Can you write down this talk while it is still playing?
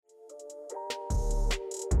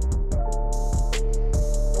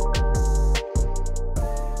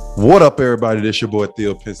What up, everybody? This your boy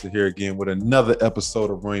Theo Pinson here again with another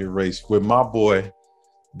episode of Run Your Race with my boy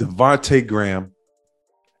Devonte Graham.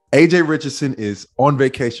 AJ Richardson is on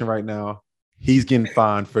vacation right now. He's getting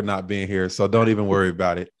fined for not being here, so don't even worry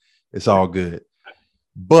about it. It's all good.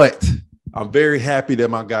 But I'm very happy that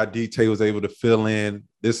my guy DT was able to fill in.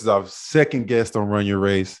 This is our second guest on Run Your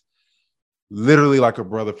Race. Literally like a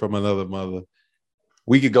brother from another mother.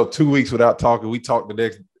 We could go 2 weeks without talking. We talk the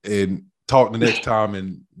next time,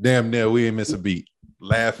 and damn near we ain't miss a beat.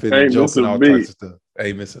 Laughing, and joking, all types of stuff.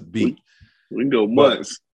 Ain't miss a beat. We can go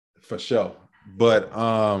months. For sure. But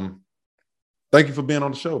thank you for being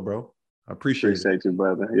on the show, bro. I appreciate you,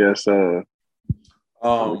 brother. Yes, sir.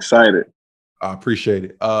 I'm excited. I appreciate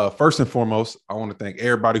it. First and foremost, I want to thank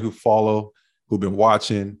everybody who follow, who've been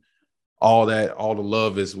watching, all that, all the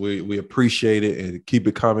love is we appreciate it, and keep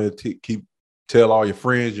it coming. Tell all your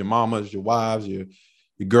friends, your mamas, your wives, your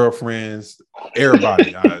girlfriends,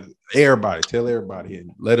 everybody, everybody, tell everybody,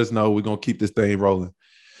 and let us know. We're gonna keep this thing rolling.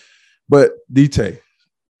 But DT,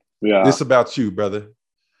 this about you, brother.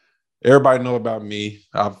 Everybody know about me.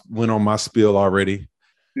 I've went on my spiel already.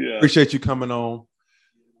 Yeah. Appreciate you coming on.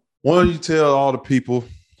 Why don't you tell all the people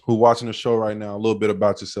who watching the show right now a little bit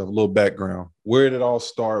about yourself, a little background. Where did it all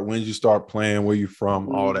start? When did you start playing? Where you from?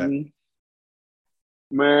 All that.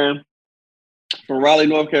 Man, from Raleigh,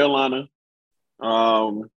 North Carolina.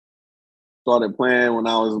 Started playing when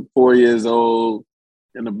I was 4 years old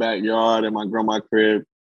in the backyard at my grandma's crib.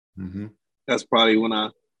 Mm-hmm. That's probably when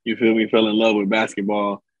fell in love with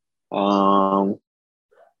basketball. Football,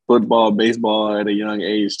 baseball at a young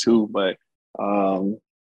age too. But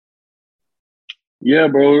yeah,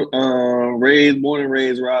 bro. Born and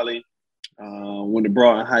raised Raleigh. Went to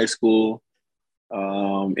Broughton High School.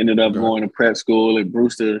 Ended up going to prep school at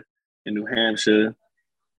Brewster in New Hampshire.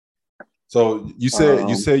 So you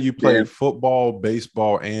said you played football,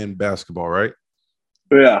 baseball, and basketball, right?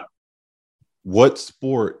 Yeah. What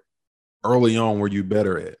sport early on were you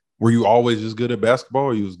better at? Were you always just good at basketball,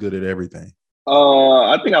 or you was good at everything?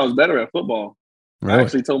 I think I was better at football. Really? I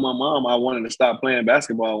actually told my mom I wanted to stop playing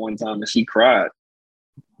basketball one time, and she cried.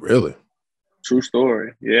 Really? True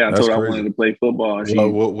story. Yeah, I told her I wanted to play football. And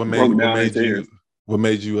what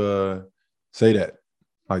made you say that?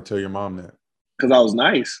 Like, tell your mom that? Because I was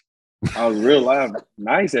nice. I was real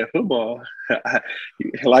nice at football.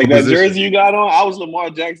 Like that jersey you got on, I was Lamar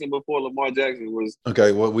Jackson before Lamar Jackson was.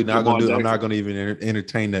 Okay, what we're not going to do, I'm not going to even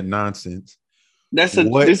entertain that nonsense. This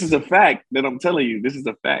is a fact that I'm telling you. This is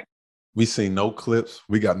a fact. We seen no clips.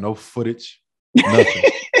 We got no footage.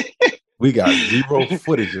 Nothing. We got zero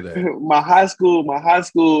footage of that. My high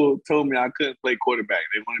school told me I couldn't play quarterback.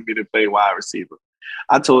 They wanted me to play wide receiver.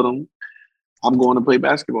 I told them I'm going to play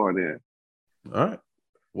basketball then. All right.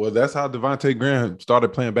 Well, that's how Devonte Graham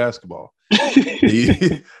started playing basketball.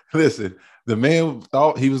 Listen, the man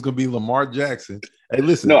thought he was going to be Lamar Jackson. Hey,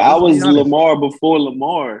 listen. No, I was Lamar before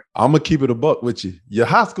Lamar. I'm going to keep it a buck with you. Your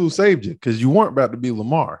high school saved you because you weren't about to be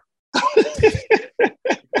Lamar.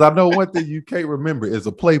 I know one thing you can't remember is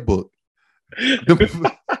a playbook. I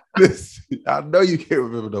know you can't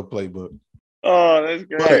remember no playbook. Oh, that's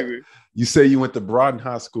crazy. But you say you went to Broughton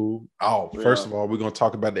High School. First of all, we're going to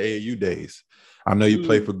talk about the AAU days. I know you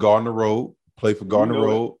played for Gardner Road,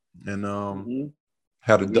 and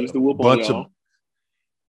had a bunch of.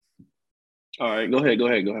 All right, go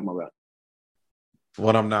ahead, my bad.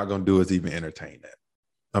 What I'm not going to do is even entertain that.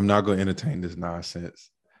 I'm not going to entertain this nonsense.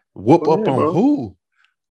 Whoop up on who?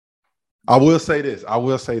 I will say this.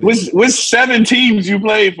 Which 7 teams you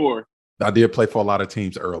played for? I did play for a lot of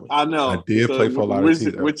teams early. I know. I did play for a lot of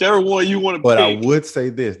teams early. Whichever one you want to pick. But I would say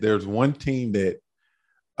this. There's one team that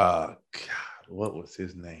God, what was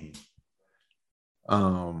his name?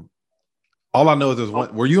 All I know is there's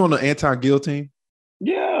one. Were you on the Anton Gill team?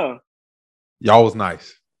 Yeah. Y'all was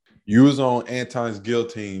nice. You was on Anton's Gill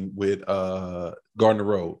team with Gardner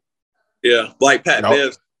Road. Yeah, like Pat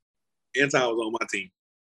Bev. Anton was on my team.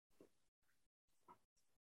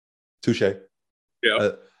 Touche.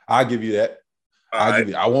 Yeah. I'll give you that. I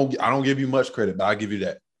don't give you much credit, but I'll give you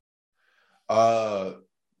that.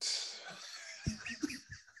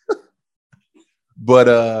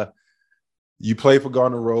 But you played for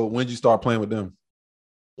Gardner Road. When did you start playing with them?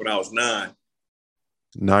 When I was 9.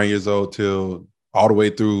 9 years old till all the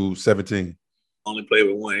way through 17. Only played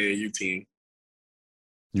with one AAU team.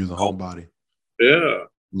 You was a homebody. Yeah.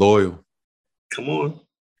 Loyal. Come on.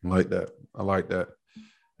 I like that.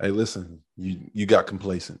 Hey, listen, you got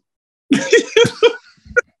complacent. Hey,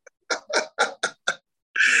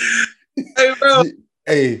 bro.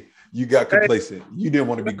 Hey, you got complacent. You didn't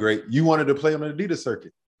want to be great. You wanted to play on the Adidas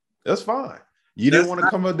circuit. That's fine. You didn't want to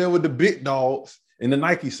come up there with the big dogs in the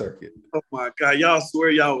Nike circuit. Oh my God, y'all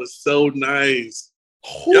swear y'all was so nice.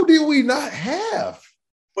 Who did we not have?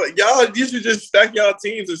 But y'all, you should just stack y'all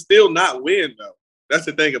teams and still not win, though. That's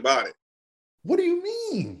the thing about it. What do you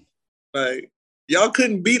mean? Like, y'all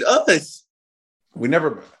couldn't beat us. We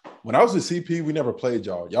never, when I was with CP, we never played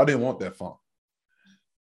y'all. Y'all didn't want that funk.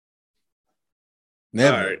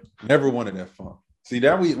 Never wanted that funk. See,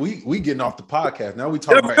 now we getting off the podcast. Now we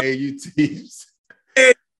talking about AAU teams.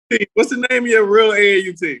 What's the name of your real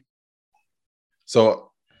AAU team?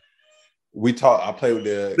 So I played with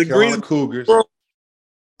the Carolina Cougars.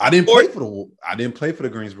 I didn't play for the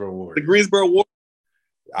Greensboro Warriors. The Greensboro Warriors.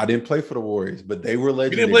 I didn't play for the Warriors, but they were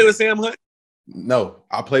legendary. You didn't play with Sam Hunt? No,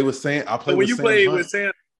 I played with Sam. With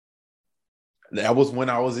Sam, that was when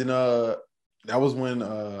I was in I was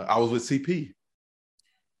with CP.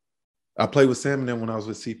 I played with Sam and then when I was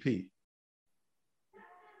with CP.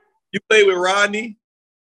 You played with Rodney?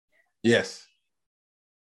 Yes.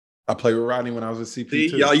 I played with Rodney when I was with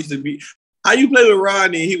CP too. Y'all used to be. How you play with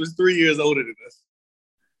Rodney? He was 3 years older than us.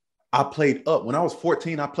 I played up. When I was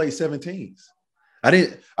 14, I played 17s.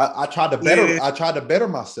 I tried to better. Yeah. I tried to better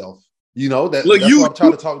myself. You know that's what I'm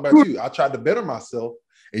trying to talk about you. I tried to better myself.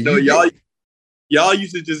 And y'all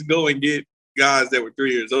used to just go and get guys that were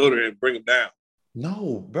 3 years older and bring them down.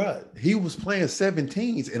 No, bro. He was playing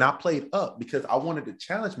 17s and I played up because I wanted to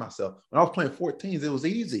challenge myself. When I was playing 14s, it was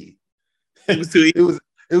easy. It was too easy.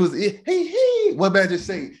 It was hey. What bad just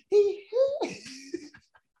say? Hey.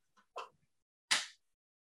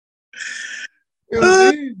 It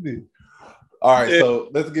was easy. All right, so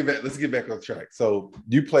let's get back on track. So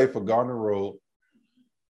you play for Gardner Road.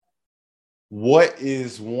 What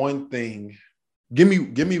is one thing? Give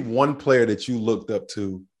me one player that you looked up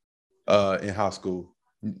to in high school.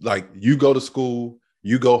 Like you go to school,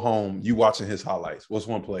 you go home, you watching his highlights. What's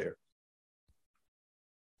one player?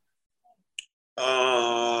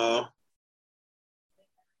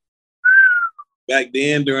 Back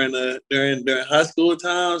then during high school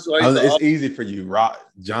times, so it's easy for you,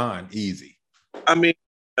 John. Easy. I mean,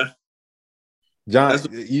 John,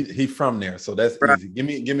 he from there, so that's easy.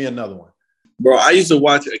 Give me another one, bro. I used to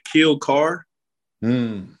watch Akil Carr.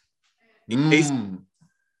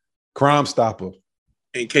 Crime Stopper.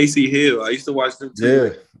 And Casey Hill. I used to watch them too. Yeah,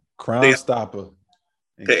 Crime Stopper.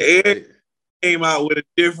 The Air came out with a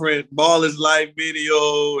different Ball is Life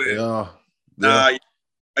video. And I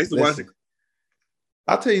used to watch it.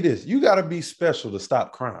 I'll tell you this. You got to be special to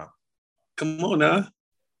stop crime. Come on now.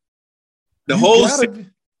 The whole city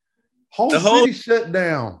shut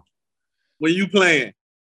down. When you playing.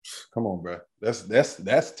 Come on, bro. That's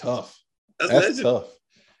tough. That's tough.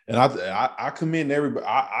 And I commend everybody.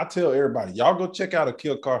 I tell everybody, y'all go check out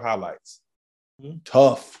Akil Carr highlights. Mm-hmm.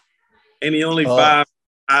 Tough. And he only 5'7",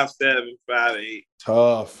 5'8".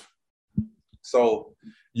 Tough. So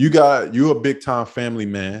you're a big time family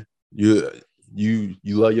man. You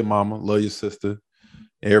love your mama, love your sister.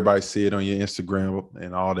 Everybody see it on your Instagram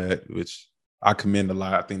and all that, which I commend a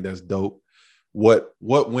lot. I think that's dope. What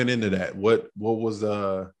went into that? What was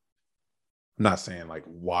I'm not saying like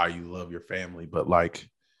why you love your family, but like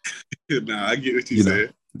nah, I get what you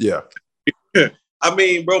said. Yeah. I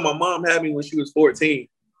mean, bro, my mom had me when she was 14.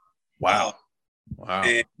 Wow.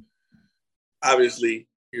 And obviously,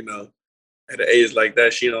 at an age like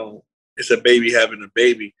that, it's a baby having a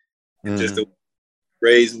baby. And just to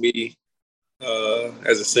raise me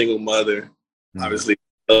as a single mother, obviously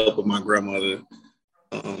help with my grandmother,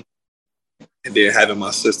 and then having my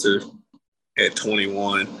sister at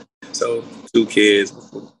 21. So 2 kids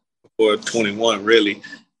before 21, really.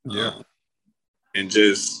 Yeah. And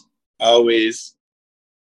just always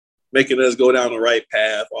making us go down the right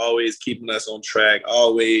path, always keeping us on track,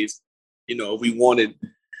 always, if we wanted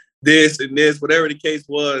this and this, whatever the case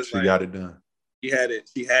was. She got it done. She had it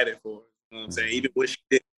for us. You know what I'm saying? Even when she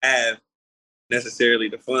didn't have necessarily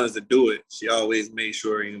the funds to do it, she always made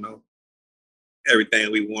sure, everything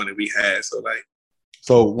we wanted, we had.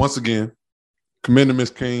 So once again, commend Miss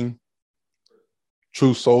King,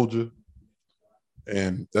 true soldier.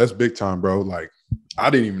 And that's big time, bro. Like, I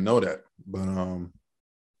didn't even know that. But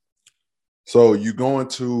so you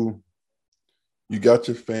got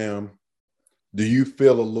your fam. Do you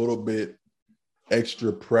feel a little bit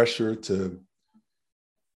extra pressure to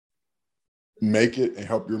make it and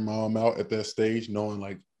help your mom out at that stage, knowing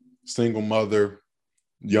like single mother,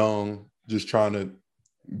 young, just trying to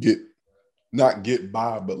not get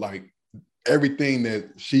by, but like everything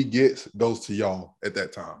that she gets goes to y'all at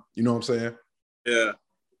that time. You know what I'm saying? Yeah.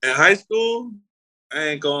 In high school, I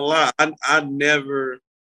ain't gonna lie, I never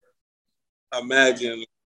imagined,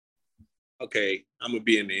 okay, I'm gonna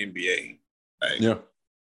be in the NBA. Like, yeah.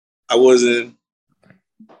 I wasn't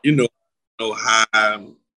you know, no high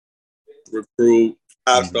recruit,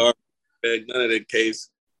 5-star, none of that case.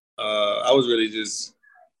 I was really just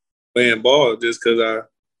playing ball just because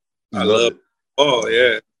I love ball.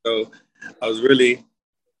 Yeah. So I was really,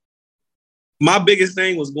 my biggest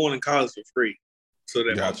thing was going to college for free. So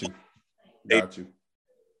that Got you.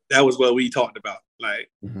 That was what we talked about. Like,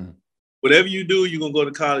 whatever you do, you're going to go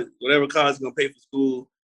to college, whatever college is going to pay for school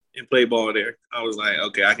and play ball there. I was like,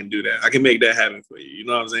 okay, I can do that. I can make that happen for you. You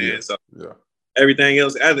know what I'm saying? Yeah. So everything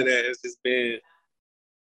else after that has just been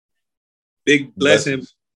big blessing,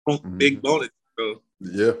 big bonus. So.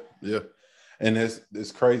 Yeah. And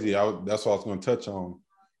it's crazy. That's what I was going to touch on.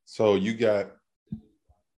 So you go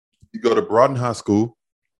to Broughton High School.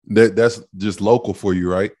 That's just local for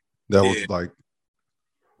you, right? That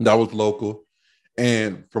was local.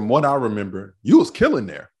 And from what I remember, you was killing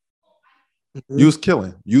there. You was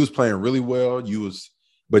killing. You was playing really well.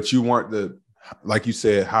 But you weren't like you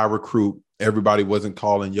said, high recruit. Everybody wasn't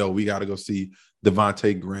calling, yo, we got to go see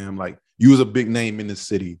Devonte Graham. Like, you was a big name in the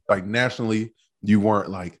city. Like, nationally, you weren't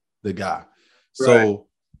like the guy. So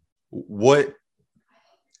what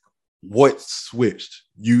switched?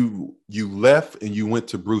 You left and you went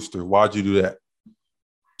to Brewster. Why'd you do that?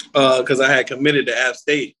 Because I had committed to App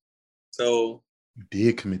State. So you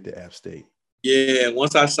did commit to App State. Yeah,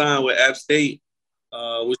 once I signed with App State,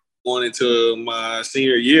 was going into my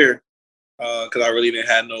senior year, because I really didn't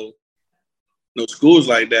have no schools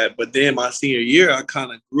like that. But then my senior year, I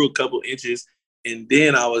kind of grew a couple inches, and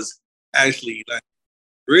then I was actually like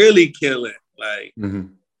really killing. Like,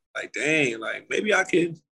 like dang, like maybe I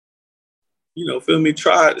could, feel me,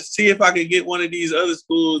 try to see if I could get one of these other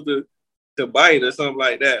schools to bite or something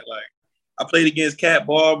like that. Like, I played against Cat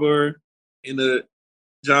Barber in the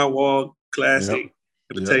John Wall Classic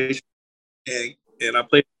invitation, and I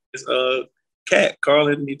played against Cat Carl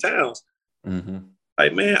Anthony Towns.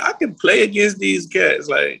 Like, man, I can play against these cats.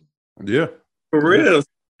 Like, for real. And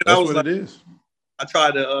that's what it is. I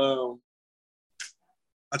tried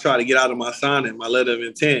to get out of my signing, my letter of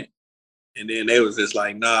intent, and then they was just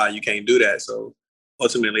like, nah, you can't do that. So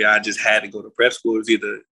ultimately, I just had to go to prep school. It was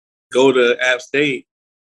either go to App State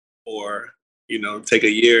or take a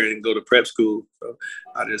year and go to prep school. So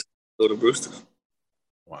I just go to Brewster.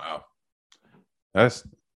 Wow, that's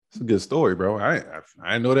a good story, bro. I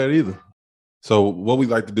didn't know that either. So what we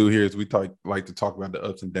like to do here is we like to talk about the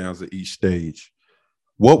ups and downs of each stage.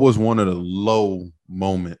 What was one of the low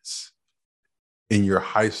moments in your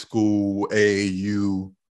high school,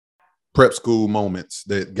 AAU, prep school moments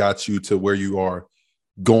that got you to where you are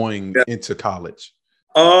going into college?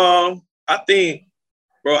 I think,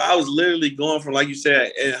 bro, I was literally going from, like you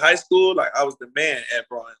said, in high school, like I was the man at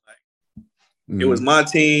Broughton. Like, it was my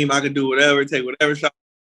team. I could do whatever, take whatever shot.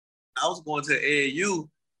 I was going to AAU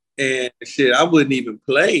and shit, I wouldn't even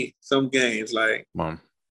play some games. Like,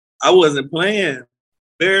 I wasn't playing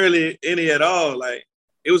barely any at all. Like,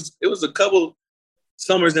 it was a couple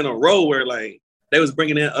summers in a row where like they was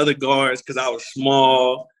bringing in other guards because I was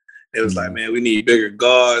small. It was like, man, we need bigger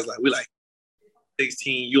guards. Like, we like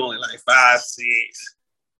 16, you only like 5'6".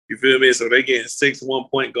 You feel me? So they getting 6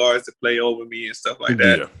 1-point guards to play over me and stuff like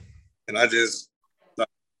that. And I just, like,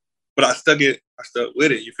 but I stuck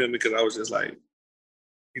with it. You feel me? Because I was just like,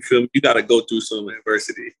 you feel me? You got to go through some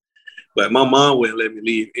adversity. But my mom wouldn't let me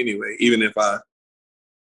leave anyway, even if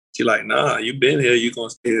she like, nah, you been here, you gonna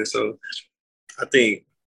stay here. So I think,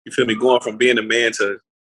 you feel me, going from being a man to,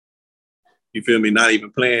 you feel me, not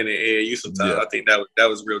even playing in AAU sometimes, I think that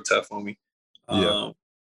was real tough on me. And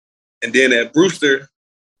then at Brewster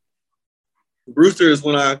is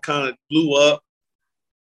when I kind of blew up,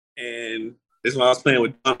 and this is when I was playing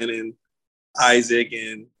with Donovan and Isaac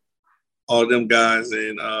and all them guys,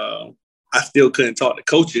 and I still couldn't talk to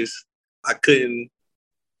coaches. I couldn't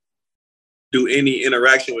do any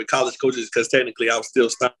interaction with college coaches because technically I was still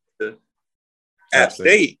signed to App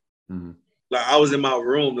State. Like, I was in my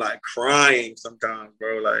room like crying sometimes,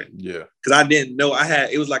 bro. Like, because I didn't know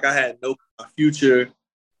it was like I had no future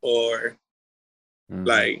or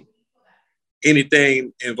like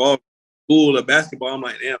anything involved in school or basketball. I'm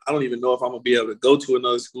like, damn, I don't even know if I'm gonna be able to go to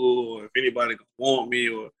another school or if anybody gonna want me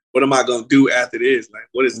or what am I gonna do after this? Like,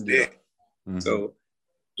 what is that? So,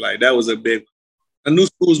 like, that was a big. I knew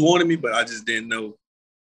schools wanted me, but I just didn't know.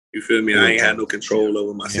 You feel me? I ain't had no control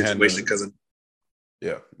over my situation because of.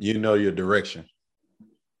 You know your direction.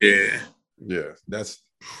 That's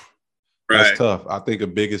tough. I think the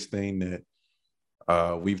biggest thing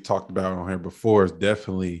that we've talked about on here before is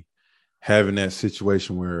definitely having that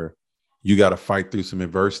situation where you got to fight through some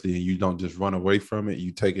adversity and you don't just run away from it.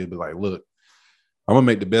 You take it and be like, look, I'm gonna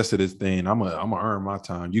make the best of this thing. I'm gonna earn my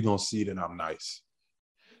time. You're gonna see that I'm nice.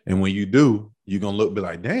 And when you do, you're going to be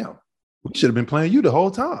like, damn, we should have been playing you the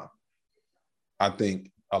whole time. I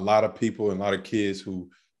think a lot of people and a lot of kids who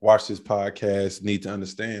watch this podcast need to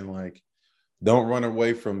understand, like, don't run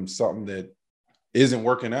away from something that isn't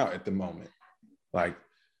working out at the moment. Like,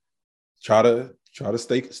 try to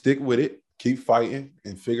stick with it, keep fighting,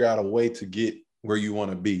 and figure out a way to get where you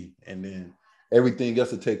want to be. And then everything else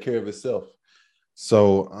to take care of itself.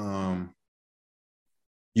 So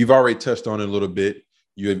you've already touched on it a little bit.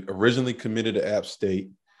 You had originally committed to App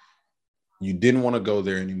State. You didn't want to go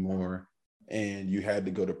there anymore, and you had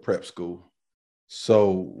to go to prep school.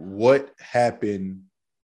 So what happened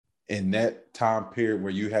in that time period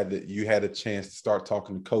where you had a chance to start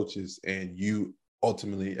talking to coaches, and you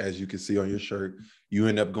ultimately, as you can see on your shirt, you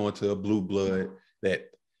end up going to a blue blood that,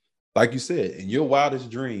 like you said, in your wildest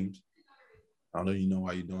dreams, I don't know you know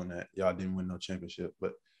why you're doing that. Y'all didn't win no championship,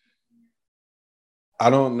 but I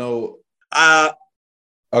don't know.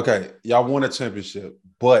 Okay, y'all won a championship,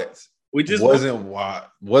 but we just wasn't while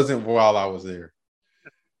I was there.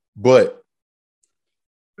 But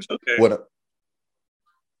it's okay.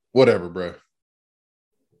 Whatever, bro.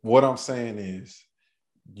 What I'm saying is,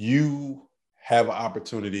 you have an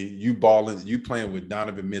opportunity. You balling. You playing with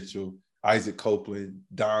Donovan Mitchell, Isaac Copeland.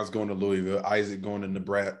 Don's going to Louisville. Isaac going to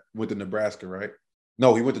Nebraska. Went to Nebraska, right?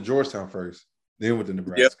 No, he went to Georgetown first. Then went to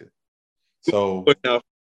Nebraska. Yep. So,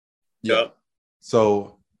 yeah.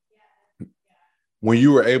 So, when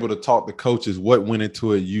you were able to talk to coaches, what went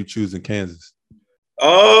into it? You choosing Kansas?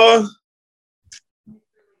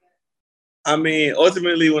 I mean,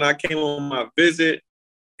 ultimately, when I came on my visit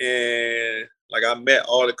and like I met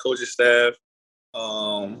all the coaching staff,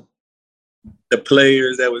 the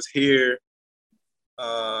players that was here,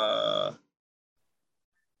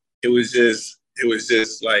 it was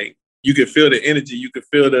just like you could feel the energy, you could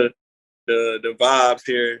feel the vibes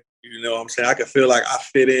here. You know what I'm saying? I could feel like I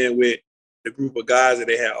fit in with the group of guys that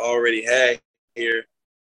they had already had here.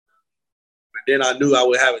 But then I knew I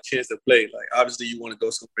would have a chance to play. Like, obviously, you want to go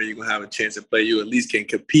somewhere, you're going to have a chance to play. You at least can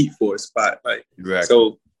compete for a spot. Like, exactly.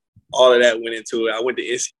 So all of that went into it. I went to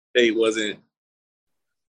NC State.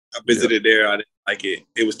 I visited there. I didn't like it.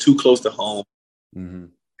 It was too close to home. Mm-hmm.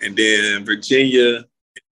 And then Virginia,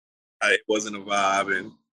 it wasn't a vibe,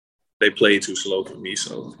 and they played too slow for me.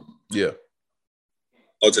 So, yeah.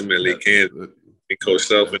 Ultimately, Kansas and Coach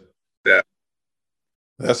Self and that.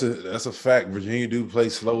 That's a fact. Virginia do play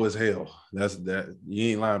slow as hell. That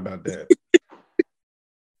you ain't lying about that.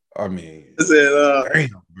 I mean,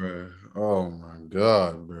 damn, bro. Oh my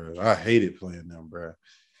God, bro. I hated playing them, bro.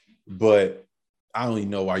 But I don't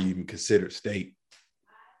even know why you even consider State.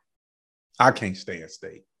 I can't stand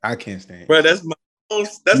State. I can't stand. Bro, that's the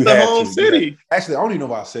home city. Actually, I don't even know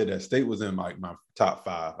why I said that. State was in like my top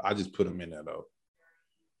 5. I just put them in there though.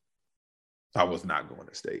 I was not going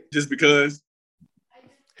to State just because.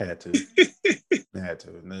 Had to.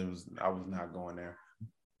 And I was not going there.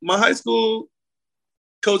 My high school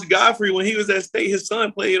coach Godfrey, when he was at State, his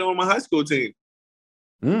son played on my high school team.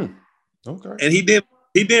 Okay. And he didn't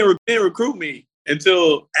recruit me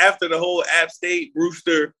until after the whole App State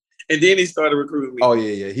Rooster, and then he started recruiting me. Oh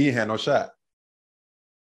yeah. He ain't had no shot.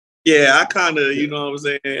 Yeah, I kind of, you know what I'm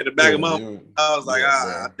saying, in the back of my mind, I was like,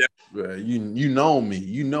 bro, you know me.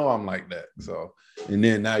 You know I'm like that. So, and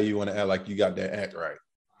then now you want to act like you got that act right.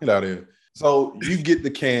 Get out of here. So you get to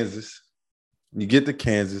Kansas.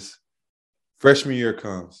 Freshman year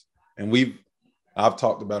comes. And I've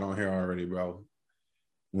talked about on here already, bro.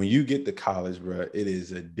 When you get to college, bro, it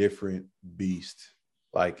is a different beast.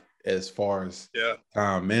 Like, as far as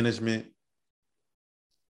time management,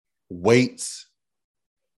 weights,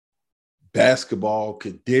 basketball,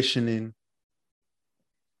 conditioning,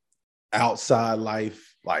 outside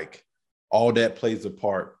life, like all that plays a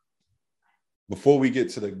part. Before we get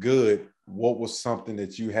to the good, what was something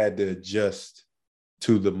that you had to adjust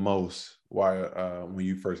to the most when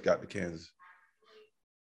you first got to Kansas?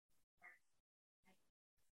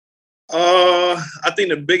 I think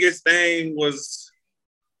the biggest thing was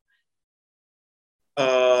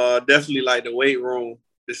definitely like the weight room,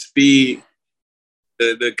 the speed,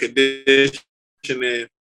 the conditioning,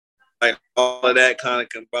 like all of that kind of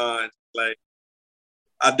combined. Like,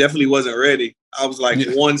 I definitely wasn't ready. I was like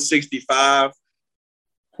 165.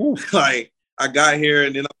 Like, I got here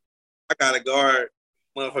and then I got to guard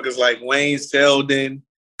motherfuckers like Wayne Selden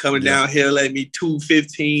coming downhill at me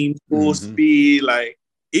 215 full speed. Like,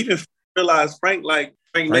 even realized Frank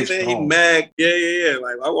they saying he mad. Yeah.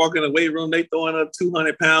 Like, I walk in the weight room, they throwing up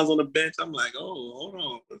 200 pounds on the bench. I'm like, oh, hold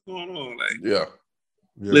on, what's going on? Like,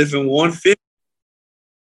 lifting 150.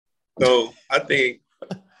 So I think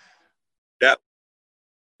that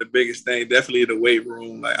the biggest thing. Definitely the weight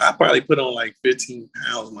room. Like I probably put on like 15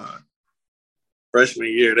 pounds my freshman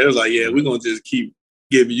year. They was like, yeah, we're gonna just keep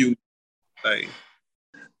giving you like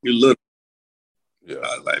you look. Yeah.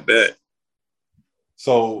 I was like that.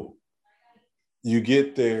 So you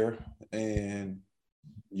get there and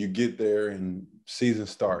season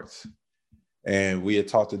starts. And we had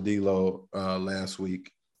talked to D-Lo last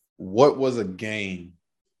week. What was a game?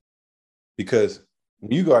 Because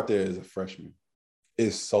when you go out there as a freshman,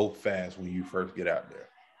 it's so fast when you first get out there.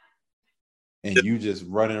 And you just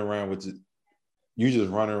running around you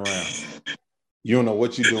just running around. You don't know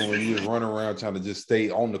what you're doing. You just run around trying to just stay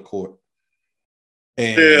on the court.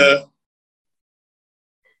 And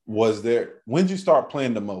when did you start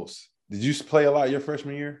playing the most? Did you play a lot your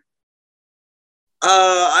freshman year?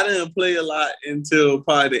 I didn't play a lot until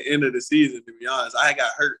probably the end of the season, to be honest. I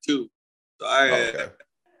got hurt too. So I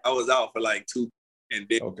was out for like 2, and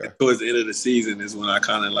then towards the end of the season is when I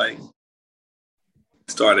kind of like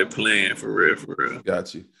started playing for real.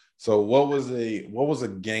 Got you. So what was a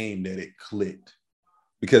game that it clicked?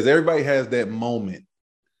 Because everybody has that moment.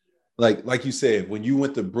 Like you said, when you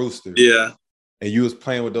went to Brewster, and you was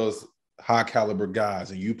playing with those high caliber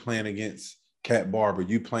guys, and you playing against Cat Barber,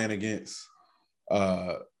 you playing against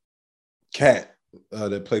Cat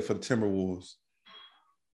that played for the Timberwolves.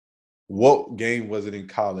 What game was it in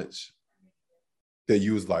college that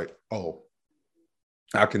you was like, oh,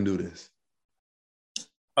 I can do this?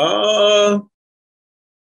 I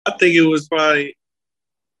think it was probably.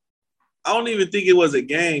 I don't even think it was a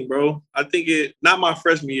game, bro. I think not my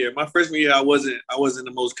freshman year. My freshman year, I wasn't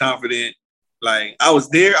the most confident. Like I was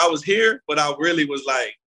there, I was here, but I really was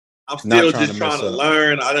like, I'm still just trying to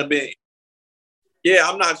learn. I'm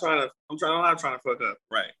not trying to fuck up,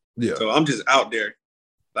 right? Yeah. So I'm just out there,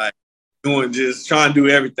 like just trying to do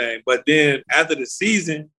everything. But then after the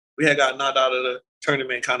season, we had got knocked out of the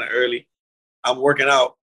tournament kind of early. I'm working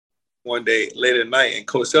out one day late at night, and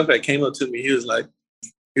Coach Selfat came up to me. He was like,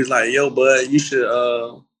 yo, bud, you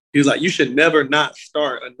should never not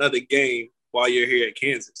start another game while you're here at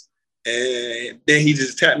Kansas. And then he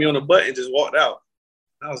just tapped me on the butt and just walked out.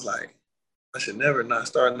 And I was like, I should never not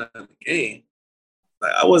start another game.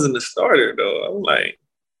 Like, I wasn't a starter, though. I was like,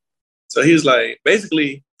 so he was like,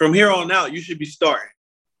 basically, from here on out, you should be starting.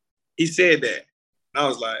 He said that. And I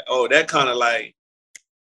was like, oh, that kind of like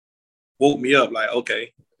woke me up. Like,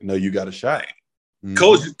 okay. No, you got a shot. Mm-hmm.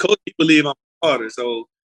 Coach, believe I'm a starter, so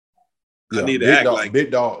I need to act like Big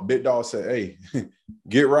dog said, hey,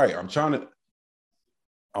 get right.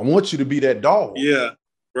 I want you to be that dog. Yeah,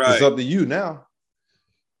 right. It's up to you now.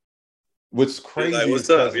 What's crazy like, what's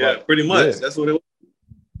up? Yeah, pretty much. Yeah. That's what it was.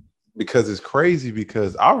 Because it's crazy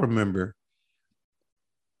because I remember,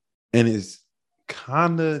 and it's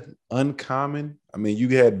kind of uncommon. I mean, you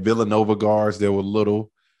had Villanova guards that were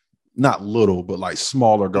not little, but like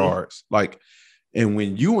smaller guards. Like, and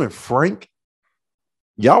when you and Frank,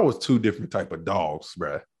 y'all was two different type of dogs,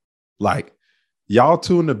 bruh. Like, y'all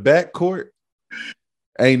two in the backcourt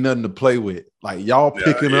ain't nothing to play with. Like, y'all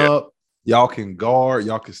picking up, y'all can guard,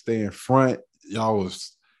 y'all can stay in front. Y'all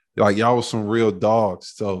was some real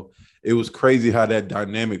dogs. So it was crazy how that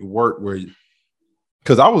dynamic worked.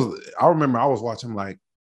 Because I remember I was watching, like,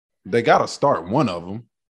 they got to start one of them.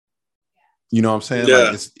 You know what I'm saying? Yeah.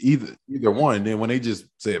 Like, it's either one. And then when they just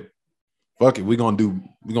said, fuck it, we're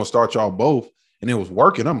gonna start y'all both, and it was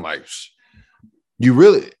working. I'm like, you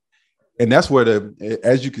really, and that's where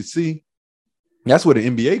as you can see, that's where the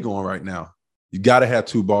NBA going right now. You got to have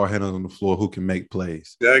two ball handlers on the floor who can make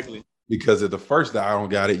plays. Exactly. Because if the first guy don't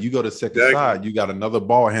got it, you go to the second side, you got another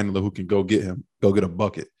ball handler who can go get a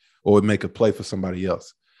bucket or make a play for somebody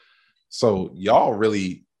else. So y'all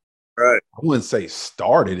really, right? I wouldn't say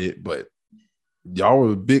started it, but y'all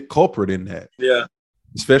were a big culprit in that. Yeah.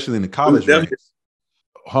 Especially in the college ranks.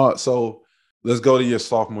 So let's go to your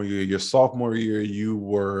sophomore year. Your sophomore year, you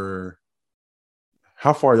were –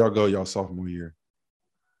 how far y'all go y'all sophomore year?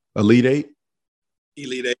 Elite Eight?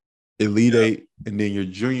 Elite Eight. Elite Eight. And then your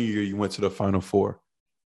junior year, you went to the Final Four.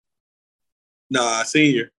 Nah,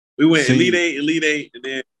 senior. We went Elite Eight, and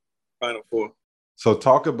then Final Four. So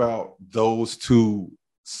talk about those two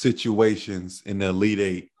situations in the Elite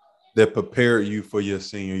Eight that prepared you for your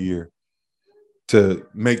senior year to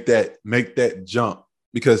make that jump.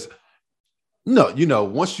 Because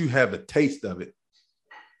once you have a taste of it,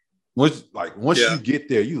 once you get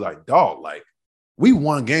there, you like, dog, like, we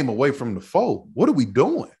one game away from the four. What are we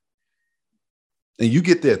doing? And you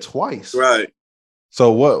get there twice. Right.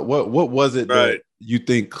 So what was it that you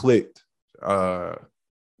think clicked?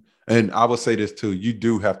 And I will say this too, you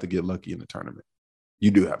do have to get lucky in the tournament.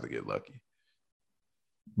 You do have to get lucky.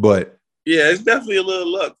 But Yeah, it's definitely a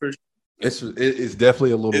little luck for sure. It's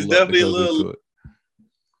definitely a little It's luck that definitely a goes little into it.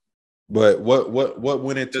 But what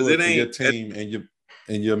went into 'cause it it for your ain't. team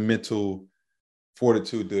and your mental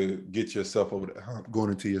fortitude to get yourself over the hump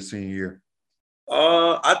going into your senior year?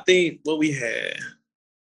 I think what we had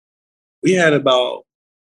about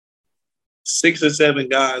 6 or 7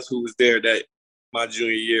 guys who was there that my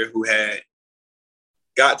junior year who had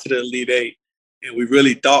got to the Elite Eight, and we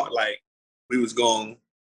really thought like we was going to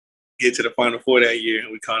get to the Final Four that year,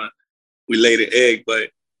 and we laid an egg,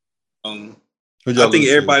 but Who'd I y'all think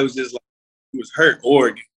lose everybody to? was just like, he was hurt,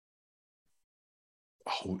 Oregon.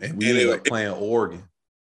 Oh, and we ended up playing Oregon.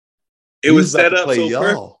 It We was about set to up play so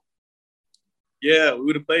perfect. y'all. Yeah, we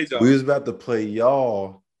would have played y'all. We was about to play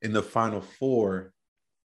y'all in the Final Four.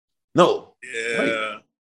 No. Yeah. Wait.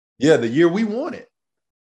 Yeah, the year we won it.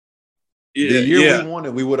 Yeah, the year we won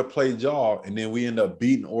it, we would have played y'all, and then we end up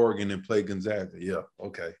beating Oregon and played Gonzaga. Yeah,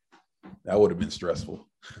 okay. That would have been stressful.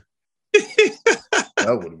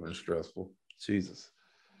 That would have been stressful. Jesus.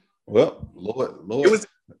 Well, Lord,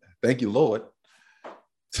 thank you, Lord.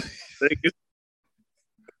 Thank you.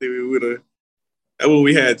 I think we would have. That when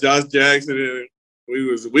we had Josh Jackson and we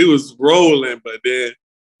was rolling, but then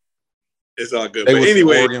it's all good. But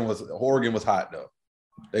anyway, Oregon was hot though.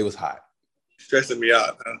 They was hot. Stressing me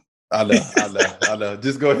out, huh? I know.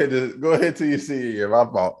 Just go ahead to your senior year. My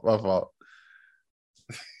fault.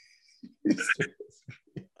 In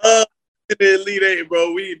the Elite Eight,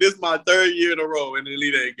 bro. This is my 3rd year in a row in the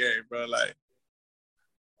Elite Eight game, bro. Like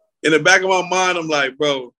in the back of my mind, I'm like,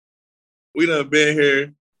 bro, we done been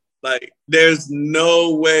here. Like, there's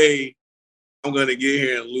no way I'm gonna get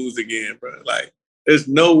here and lose again, bro. Like, there's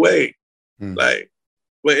no way. Mm-hmm. Like,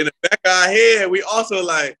 but in the back of our head, we also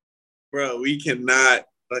like, bro, we cannot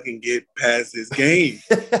fucking get past this game.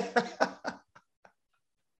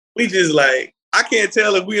 We just like, I can't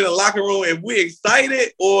tell if we in the locker room, if we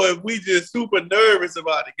excited or if we just super nervous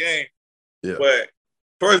about the game. Yeah. But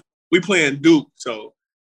first, we playing Duke, so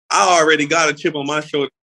I already got a chip on my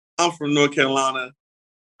shoulder. I'm from North Carolina.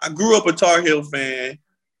 I grew up a Tar Heel fan.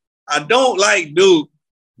 I don't like Duke.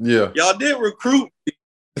 Yeah. Y'all did recruit me.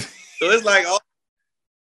 So it's like,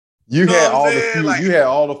 you had all the fuel. Like, you had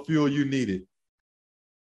all the fuel you needed.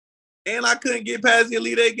 And I couldn't get past the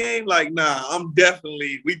Elite Eight game. Like, nah, we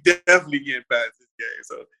definitely getting past this game.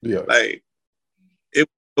 So, yeah, like, it was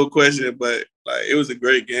no question, but like, it was a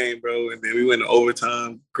great game, bro. And then we went to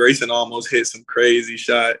overtime. Grayson almost hit some crazy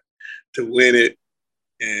shot to win it,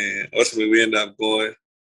 and ultimately we ended up going,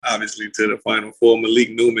 obviously, to the Final Four. Malik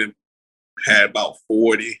Newman had about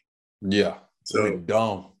 40. Yeah, so went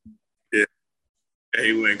dumb. Yeah,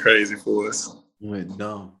 he went crazy for us. Went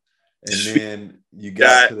dumb. And then you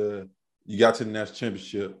got to the national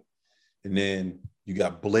championship, and then you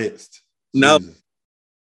got blitzed. No. Jesus.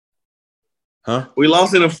 Huh? We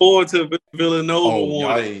lost in a 4 to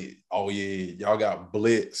Villanova. Y'all got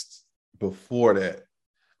blitzed before that.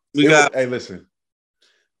 Hey, listen.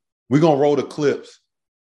 We're going to roll the clips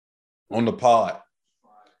on the pod.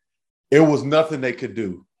 It was nothing they could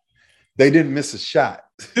do. They didn't miss a shot.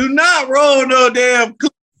 Do not roll no damn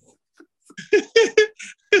clips.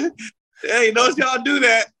 Hey, don't y'all do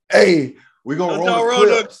that. Hey, we're going to roll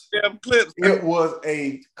clips. Damn clips. It was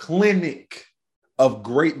a clinic of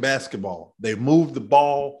great basketball. They moved the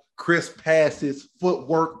ball, crisp passes,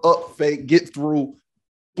 footwork, up fake, get through,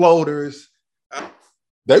 floaters.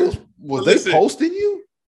 They posting you?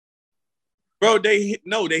 Bro, they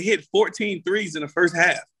hit 14 threes in the first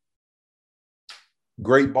half.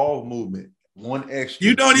 Great ball movement. One extra.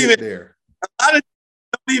 You don't even there. Don't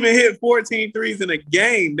even hit 14 threes in a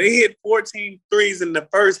game. They hit 14 threes in the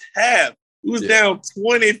first half. It was down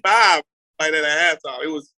 25 right at a halftime. It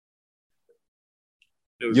was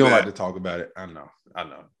you don't like to talk about it. I know.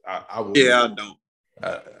 I wouldn't. Yeah, I don't.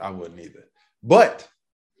 I wouldn't either. But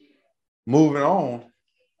moving on.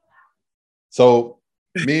 So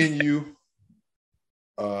me and you,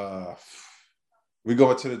 we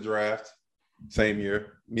go into the draft same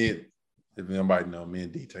year. If anybody know, me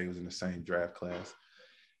and D-Tay was in the same draft class.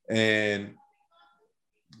 And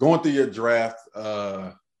going through your draft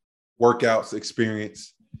workouts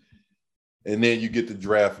experience, and then you get to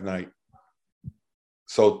draft night.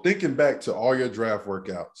 So thinking back to all your draft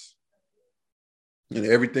workouts and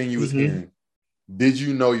everything you was hearing, did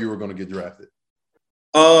you know you were going to get drafted?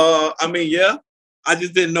 I mean, yeah. I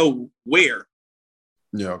just didn't know where.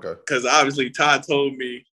 Yeah, okay. Because obviously Todd told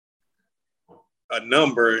me a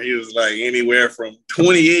number. He was like anywhere from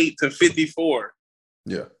 28 to 54.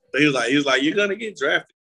 Yeah. So he was like, you're gonna get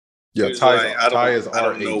drafted. Yeah, Ty is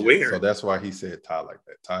our agent. Where. So that's why he said Ty like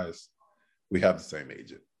that. We have the same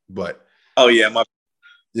agent. But oh yeah,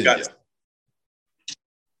 yeah.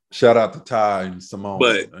 Shout out to Ty and Simone.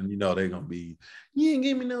 But and you know they're gonna be, you didn't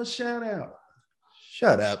give me no shout out.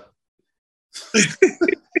 Shut up.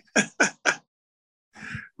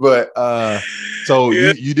 But so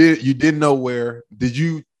yeah. you didn't know where. Did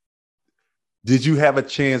you have a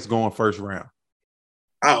chance going first round?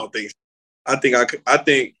 I don't think so. I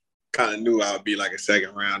think kind of knew I would be like a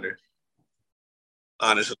second rounder.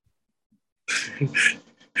 Honestly.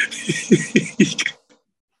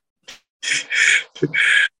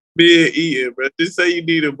 Me and Ian, bro. Just say you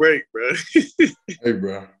need a break, bro. Hey,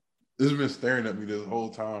 bro. This has been staring at me this whole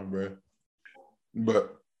time, bro.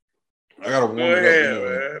 But I gotta warm it up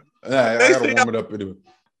anyway. I gotta warm it up anyway.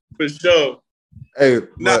 For sure. Hey,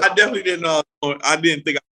 no, I definitely didn't know. I didn't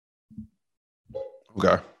think.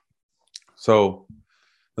 Okay. So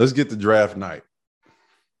let's get to draft night.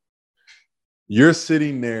 You're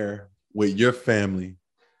sitting there with your family,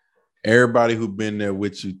 everybody who's been there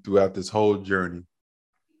with you throughout this whole journey.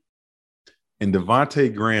 And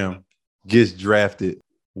Devonte Graham gets drafted.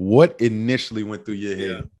 What initially went through your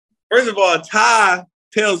head? First of all, Ty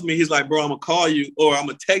tells me, he's like, bro, I'm going to call you or I'm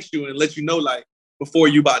going to text you and let you know, like, before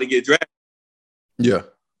you about to get drafted. Yeah.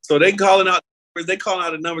 So they calling out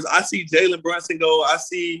the numbers. I see Jalen Brunson go. I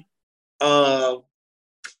see,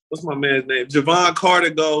 what's my man's name? Javon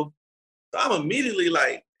Carter go. So I'm immediately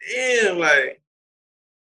like, damn, like,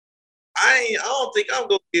 I don't think I'm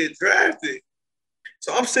going to get drafted.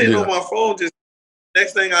 So I'm sitting on my phone, just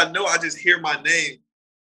next thing I know, I just hear my name.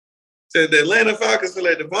 Said the Atlanta Falcons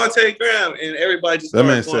select Devonte Graham, and everybody just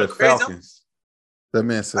started going crazy. Falcons. That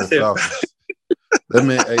man said Falcons. That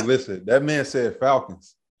man, hey, listen, that man said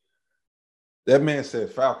Falcons. That man said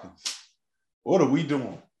Falcons. What are we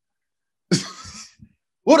doing?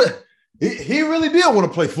 He really did want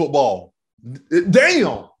to play football.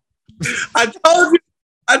 Damn. I told you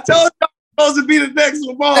I'm supposed to be the next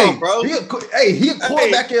Lamar, bro. He a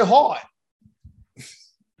quarterback at heart.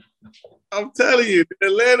 I'm telling you, the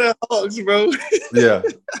Atlanta Hawks, bro. Yeah.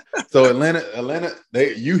 So Atlanta,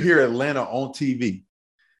 you hear Atlanta on TV.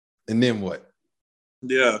 And then what?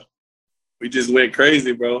 Yeah. We just went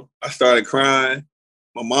crazy, bro. I started crying.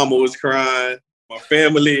 My mama was crying. My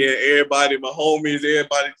family and everybody, my homies,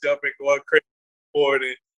 everybody jumping, going crazy for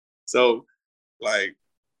it. So, like,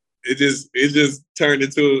 it just turned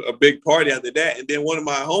into a big party after that. And then one of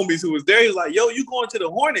my homies who was there, he was like, yo, you going to the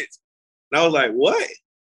Hornets? And I was like, what?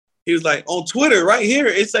 He was like, on Twitter, right here,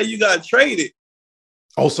 it said you got traded.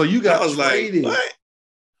 Oh, so you got traded. Like, what?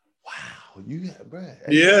 Wow, you got, bro.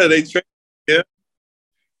 Yeah, they traded. Yeah.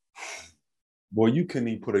 Boy, you couldn't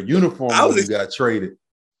even put a uniform on you got traded.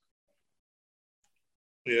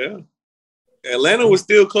 Yeah. Atlanta was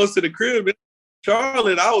still close to the crib.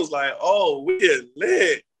 Charlotte, I was like, oh, we are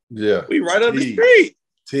lit. Yeah. We right up the street.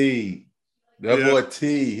 Boy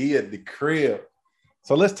T, he at the crib.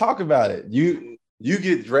 So let's talk about it. You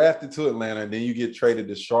get drafted to Atlanta, and then you get traded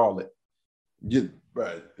to Charlotte.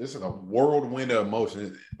 Bro, this is a whirlwind of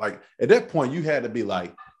emotions. Like, at that point, you had to be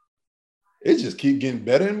like, it just keep getting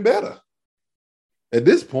better and better. At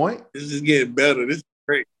this point. This is getting better. This is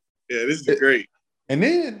great. Yeah, this is great. And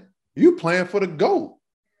then you playing for the GOAT.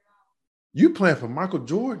 You playing for Michael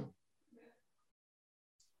Jordan.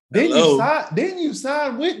 Then you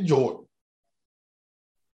sign with Jordan.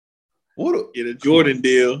 Get a Jordan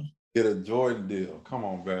deal. Get a Jordan deal. Come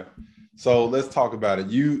on, bro. So let's talk about it.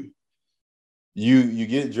 You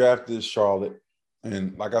get drafted to Charlotte,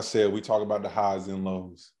 and like I said, we talk about the highs and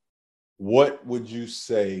lows. What would you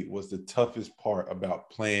say was the toughest part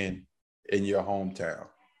about playing in your hometown?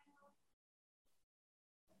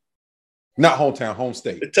 Not hometown, home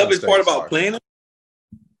state. The toughest part about playing?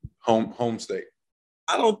 Home state.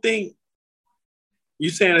 I don't think you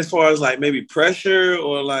saying as far as like maybe pressure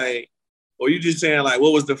or you just saying like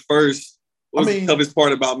what was the toughest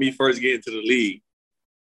part about me first getting to the league?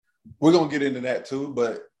 We're gonna get into that too,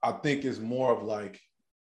 but I think it's more of like,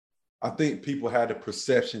 I think people had the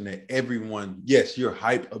perception that everyone, yes, you're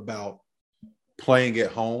hype about playing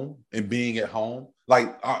at home and being at home.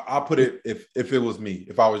 Like I'll put it, if it was me,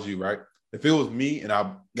 if I was you, right? If it was me and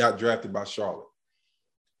I got drafted by Charlotte,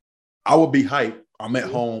 I would be hyped. I'm at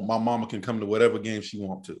home. My mama can come to whatever game she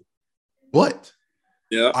wants to. But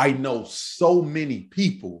I know so many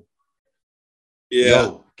people.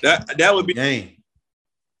 Yeah, that would be game.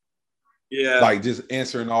 Yeah, like just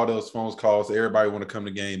answering all those phone calls. Everybody want to come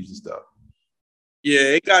to games and stuff. Yeah,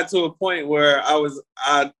 it got to a point where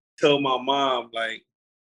I told my mom, like,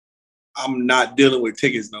 I'm not dealing with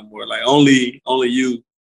tickets no more. Like only you,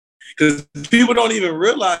 because people don't even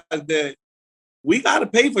realize that we got to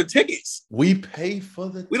pay for tickets. We pay for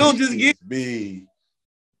the. We don't just get.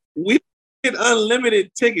 We get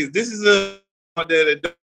unlimited tickets. This is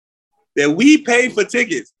that that we pay for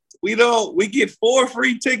tickets. We get 4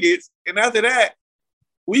 free tickets, and after that,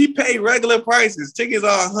 we pay regular prices. Tickets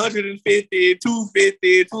are 150,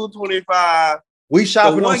 250, 225. We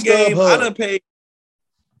shopping on game, StubHub.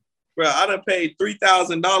 I done paid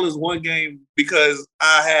 $3,000 one game because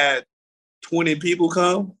I had 20 people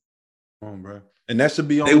come. Oh, bro. And that should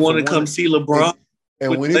be only. They want to come see LeBron.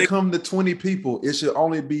 And when it come to 20 people, it should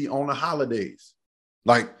only be on the holidays.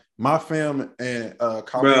 Like my fam and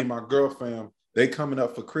Colleen, my girl fam, they coming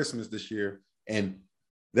up for Christmas this year. And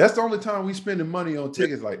that's the only time we spending money on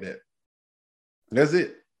tickets like that. That's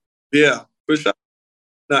it. Yeah, for sure.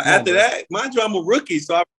 Now, after that, mind you, I'm a rookie,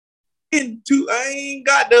 so I ain't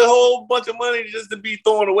got the whole bunch of money just to be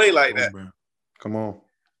throwing away like that. Man. Come on.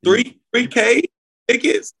 3K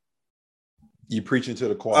tickets. You preaching to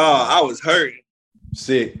the choir. Oh, man. I was hurting.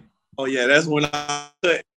 Sick. Oh, yeah, that's when I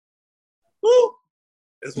cut. Woo!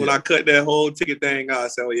 That's when I cut that whole ticket thing out. I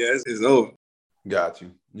said, oh, yeah, it's over. Got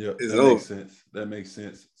you. Yeah, it's that over. Makes sense. That makes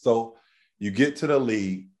sense. So you get to the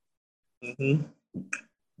league. Mm-hmm.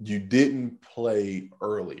 You didn't play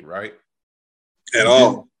early, right? At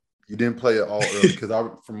all. You didn't play at all early because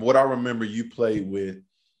from what I remember, you played with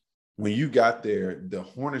when you got there. The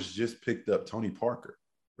Hornets just picked up Tony Parker,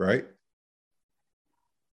 right?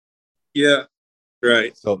 Yeah,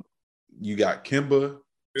 right. So you got Kemba,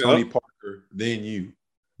 Tony Parker, then you.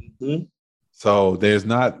 Mm-hmm. So there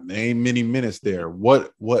ain't many minutes there.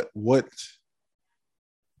 What was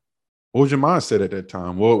your mindset at that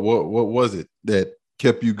time? What was it that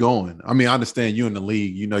kept you going? I mean, I understand you in the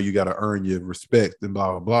league, you know, you got to earn your respect and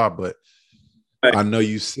blah, blah, blah. But I know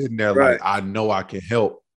you sitting there like, I know I can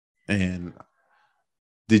help. And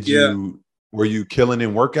were you killing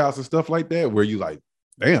in workouts and stuff like that? Were you like,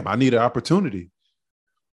 damn, I need an opportunity?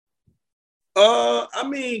 I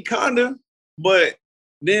mean, kind of. But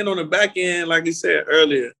then on the back end, like you said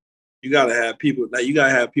earlier, you got to have people. Like, you got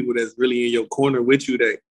to have people that's really in your corner with you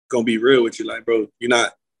that going to be real with you. Like, bro, you're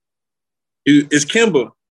not. It's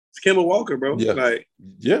Kemba. It's Kemba Walker, bro. Yeah. Like,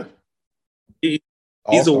 yeah.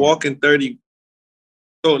 He's a walking 30.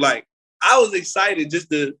 So, like, I was excited just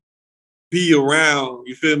to be around.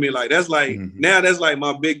 You feel me? Like, that's like, now that's like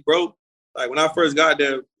my big bro. Like, when I first got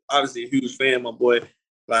there, obviously a huge fan, my boy.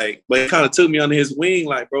 Like, but he kind of took me under his wing.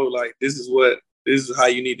 Like, bro, like, this is how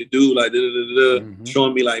you need to do. Like,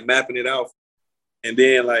 showing me, like, mapping it out. And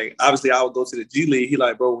then, like, obviously I would go to the G League. He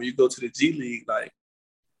like, bro, when you go to the G League, like,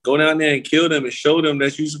 go down there and kill them and show them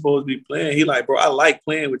that you're supposed to be playing. He like, bro, I like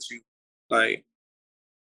playing with you. Like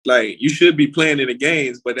you should be playing in the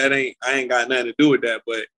games, but I ain't got nothing to do with that.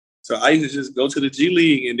 But so I used to just go to the G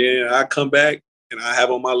League and then I come back and I have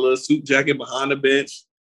on my little suit jacket behind the bench.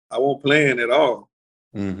 I won't playing at all.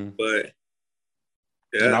 Mm-hmm. But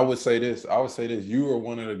yeah. And I would say this. You were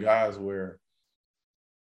one of the guys where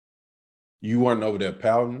you weren't over there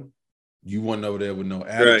pouting. You weren't over there with no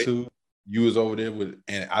attitude. Right. You was over there with,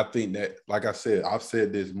 and I think that, like I said, I've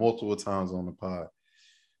said this multiple times on the pod.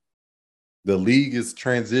 The league is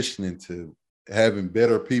transitioning to having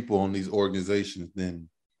better people on these organizations than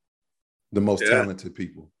the most talented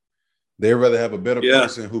people. They'd rather have a better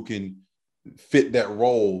person who can fit that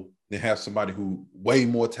role than have somebody who way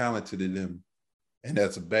more talented than them, and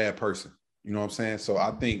that's a bad person. You know what I'm saying? So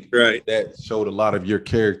I think that showed a lot of your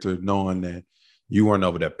character, knowing that you weren't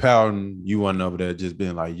over there pouting. You weren't over there just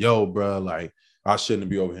being like, yo, bro, like, I shouldn't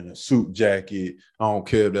be over here in a suit jacket. I don't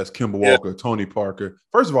care if that's Kemba Walker, Tony Parker.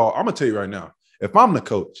 First of all, I'm going to tell you right now, if I'm the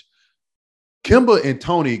coach, Kemba and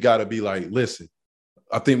Tony got to be like, listen,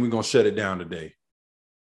 I think we're going to shut it down today.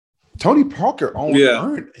 Tony Parker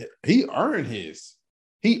earned his.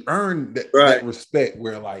 He earned that respect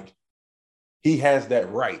where, like, he has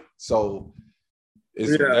that right. So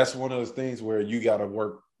that's one of those things where you got to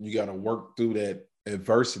work through that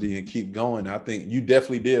adversity and keep going. I think you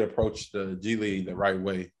definitely did approach the G League the right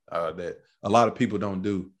way that a lot of people don't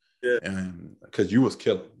do. Yeah. And because you was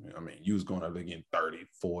killing. I mean, you was going up again 30,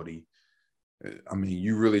 40. I mean,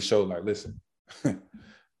 you really showed like, listen,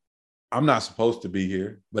 I'm not supposed to be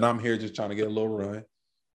here, but I'm here just trying to get a little run.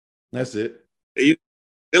 That's it. Hey,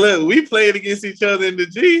 look, we played against each other in the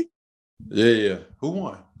G. Yeah. Who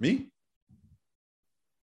won? Me?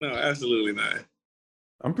 No, absolutely not.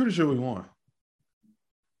 I'm pretty sure we won.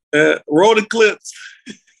 Roll the clips.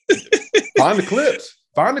 Find the clips.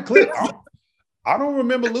 I don't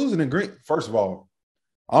remember losing in Green. First of all,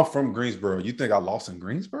 I'm from Greensboro. You think I lost in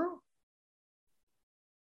Greensboro?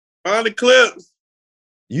 Find the clips.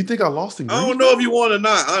 You think I lost in Greensboro? I don't know if you won or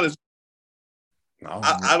not, honestly.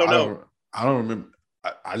 I don't know. I don't remember.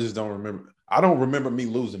 I just don't remember. I don't remember me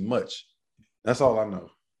losing much. That's all I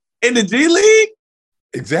know. In the G League?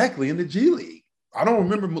 Exactly, in the G League. I don't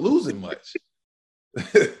remember losing much.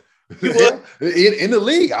 in the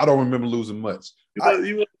league, I don't remember losing much.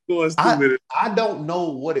 You going stupid. I don't know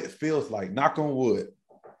what it feels like, knock on wood.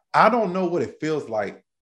 I don't know what it feels like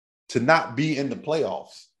to not be in the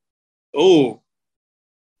playoffs. Oh.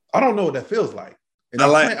 I don't know what that feels like. And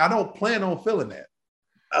I don't plan on feeling that.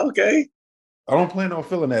 Okay. I don't plan on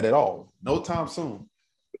feeling that at all. No time soon.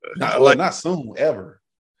 Not soon, ever.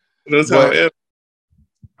 No time ever.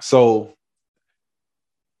 So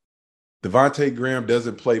Devonte Graham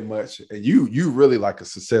doesn't play much, and you really like a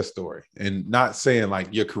success story. And not saying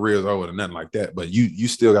like your career is over or nothing like that, but you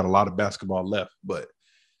still got a lot of basketball left. But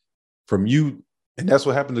from you, and that's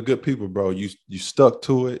what happened to good people, bro. You stuck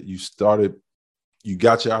to it. You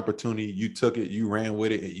got your opportunity. You took it. You ran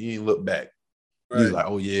with it, and you didn't look back. Right. You're like,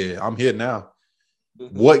 oh yeah, I'm here now.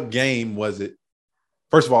 Mm-hmm. What game was it?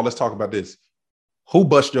 First of all, let's talk about this. Who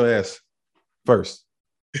bust your ass first?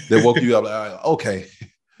 That woke you up like, okay.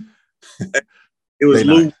 It was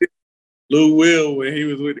Lou Will when he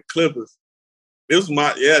was with the Clippers. This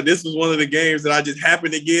was one of the games that I just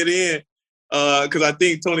happened to get in because I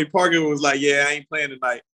think Tony Parker was like, yeah, I ain't playing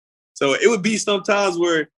tonight. So it would be sometimes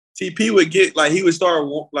where TP would get like he would start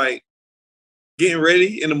like getting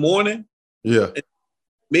ready in the morning. Yeah.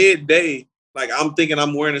 Midday, like I'm thinking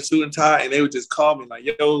I'm wearing a suit and tie, and they would just call me like,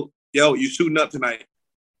 yo, you shooting up tonight?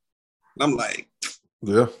 And I'm like,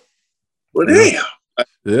 yeah. Well, damn.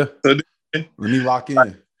 Yeah. So let me lock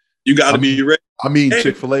in. You got to be ready. I mean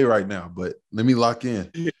Chick-fil-A right now, but let me lock in.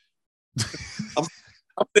 I'm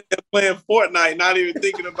thinking playing Fortnite, not even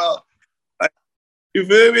thinking about like, you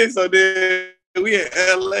feel me? So then we in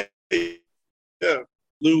LA. Yeah.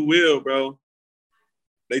 Lou Will, bro.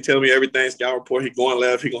 They tell me everything. Scout report. He going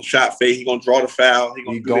left. He gonna shot fake. He gonna draw the foul.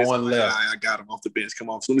 He going left. I got him off the bench. Come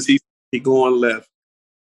on. As soon as he going left.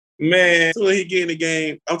 Man, as soon as he get in the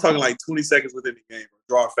game, I'm talking like 20 seconds within the game.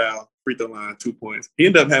 Draw a foul, free throw line, 2 points. He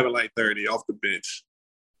ended up having like 30 off the bench.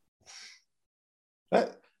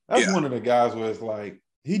 That's one of the guys where it's like,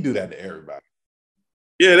 he do that to everybody.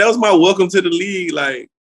 Yeah, that was my welcome to the league.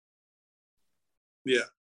 Like, yeah.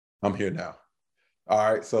 I'm here now.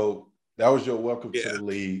 All right, so that was your welcome to the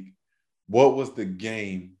league. What was the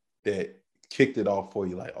game that kicked it off for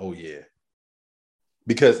you? Like, oh, yeah.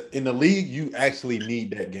 Because in the league, you actually need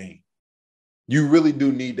that game. You really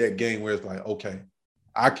do need that game where it's like, okay,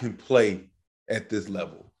 I can play at this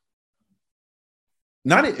level.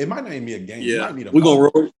 It might not even be a game. Yeah, we're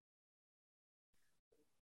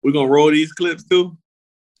gonna roll these clips too.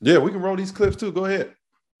 Yeah, we can roll these clips too. Go ahead.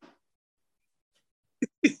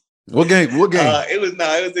 What game? It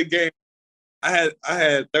was a game. I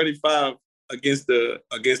had 35 against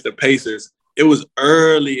the Pacers. It was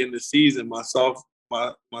early in the season, my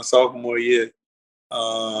sophomore year.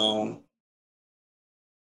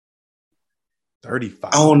 35.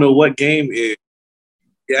 I don't know what game it.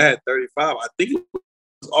 Yeah, I had 35. I think it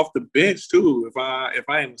was off the bench too, if I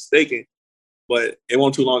ain't mistaken. But it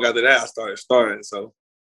wasn't too long after that I started starting. So,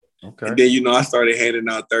 okay. And then I started handing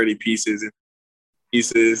out 30 pieces.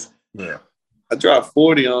 Yeah. I dropped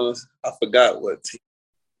 40 on us. I forgot what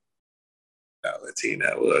team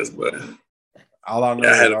that was, but all I know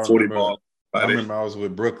I had a 40 ball. I remember I was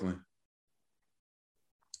with Brooklyn.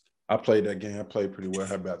 I played that game. I played pretty well.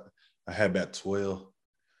 I had about 12.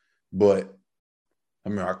 But I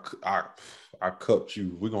mean, I cupped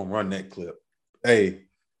you. We're gonna run that clip. Hey,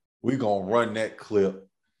 we're gonna run that clip.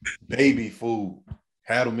 Baby food.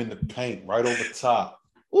 Had them in the paint right over top.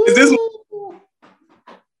 Ooh. Is this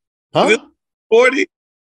 40?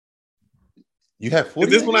 You had 40?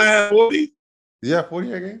 Is this when I had 40? You had 40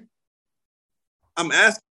 that game? I'm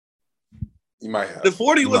asking. You might have. The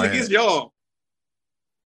 40 was against y'all.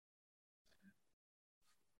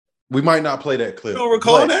 We might not play that clip. You don't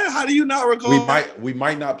recall that? How do you not recall? We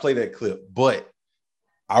might not play that clip, but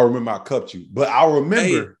I remember I cupped you. But I remember.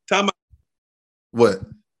 Hey, time out. What?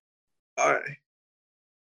 All right.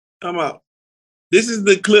 Time out. This is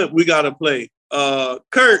the clip we gotta play.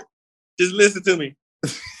 Kurt, just listen to me.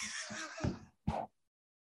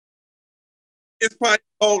 It's probably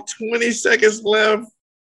 20 seconds left.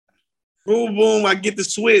 Boom, boom. I get the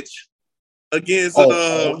switch against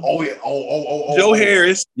Joe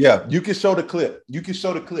Harris. Yeah, you can show the clip.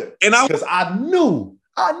 And because I knew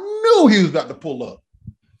he was about to pull up.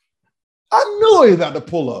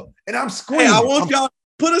 And I'm screaming. Hey, I want y'all to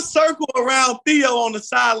put a circle around Theo on the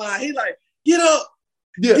sideline. He like, get up.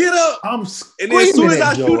 Get up. I'm screaming. And then as soon as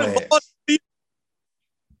I shoot the ball,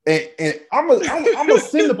 and I'm gonna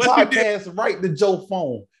send the podcast right to Joe's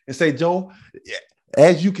phone and say, Joe,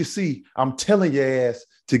 as you can see, I'm telling your ass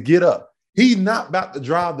to get up. He's not about to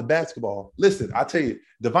drive the basketball. Listen, I tell you,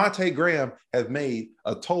 Devonte Graham has made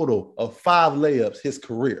a total of 5 layups his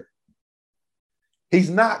career. He's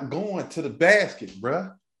not going to the basket,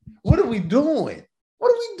 bruh. What are we doing? What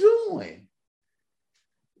are we doing?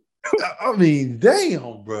 I mean,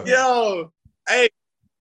 damn, bro. Yo, hey.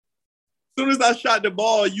 As soon as I shot the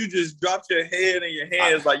ball, you just dropped your head in your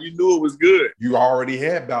hands like you knew it was good. You already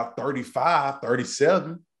had about 35,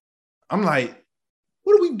 37. I'm like,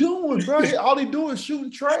 what are we doing, bro? All they doing is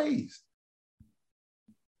shooting trays.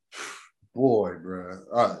 Boy,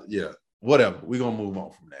 bro. Yeah, whatever. We're going to move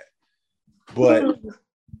on from that. But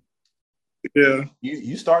yeah,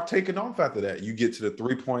 you start taking off after that. You get to the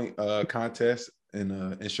 3-point contest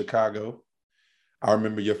in Chicago. I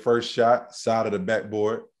remember your first shot, side of the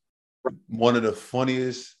backboard. One of the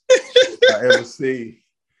funniest I ever seen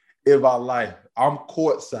in my life. I'm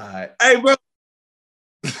courtside. Hey, bro.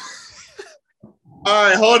 All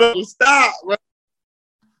right, hold on. Stop, bro.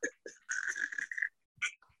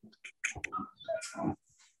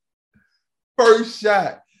 First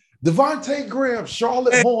shot. Devonte Graham,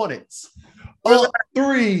 Charlotte Hornets. Up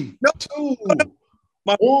 3, 2,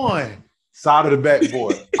 1. Side of the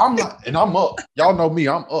backboard. I'm like, and I'm up. Y'all know me,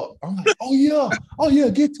 I'm up. I'm like, oh yeah,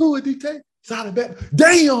 get to it, DK. Side of the back.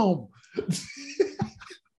 Damn.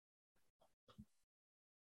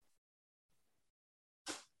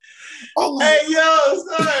 Oh, hey, yo,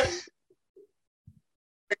 son.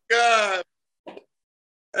 My God.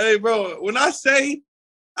 Hey, bro, when I say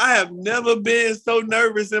I have never been so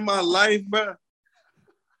nervous in my life, bro.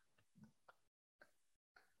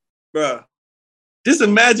 Bro, just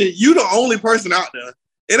imagine you the only person out there.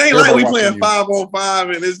 It ain't like we playing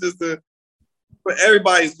 5-on-5 and it's just but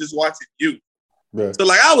everybody's just watching you. Right. So,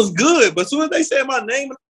 like, I was good, but as soon as they said my name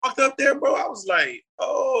and I walked up there, bro, I was like,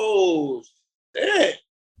 oh, shit.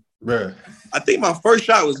 Right. I think my first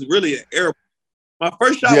shot was really an air. My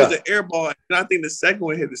first shot was an air ball, and I think the second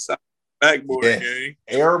one hit the side backboard. Yes. Gang.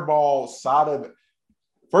 Air ball, side of it.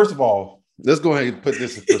 First of all, let's go ahead and put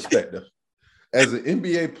this in perspective. As an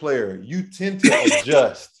NBA player, you tend to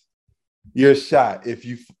adjust your shot if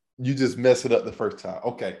you just mess it up the first time.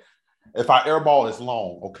 Okay, if our air ball is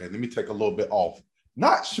long, okay, let me take a little bit off.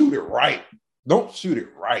 Not shoot it right. Don't shoot it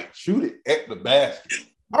right. Shoot it at the basket.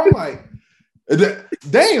 I'm like,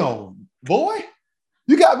 damn, boy,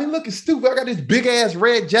 you got me looking stupid. I got this big ass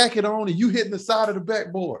red jacket on, and you hitting the side of the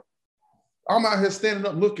backboard. I'm out here standing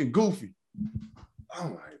up looking goofy.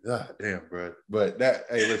 I'm like, God damn, bro. But that,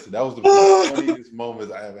 hey, listen, that was the funniest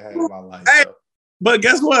moments I ever had in my life. Hey, but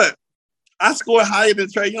guess what? I scored higher than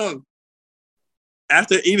Trae Young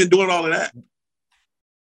after even doing all of that.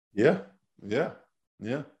 Yeah.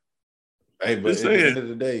 Hey, but at the end of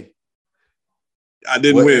the day, I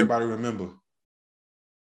didn't win. Everybody remember?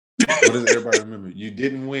 What does everybody remember? You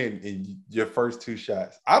didn't win in your first 2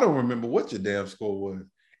 shots. I don't remember what your damn score was.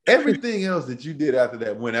 Everything else that you did after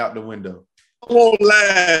that went out the window. I won't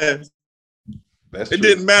last. That's true. It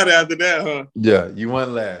didn't matter after that, huh? Yeah, you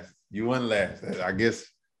won last. I guess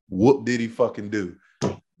whoop did he fucking do?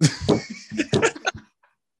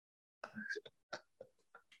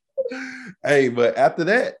 Hey, but after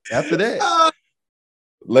that,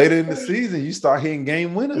 later in the season, you start hitting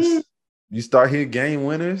game winners.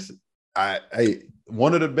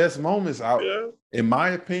 One of the best moments in my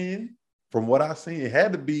opinion, from what I've seen, it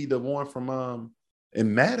had to be the one from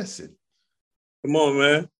in Madison. Come on,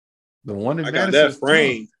 man. The one in I Madison. got that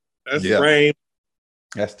frame. That's frame.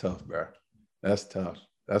 That's tough, bro. That's tough.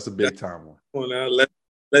 That's a big time one. Come on now,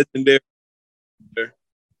 legendary. I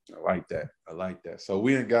like that. So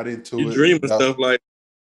we ain't got into it. You dream of stuff like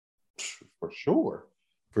for sure.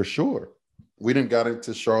 We didn't got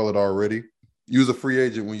into Charlotte already. You was a free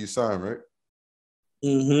agent when you signed, right?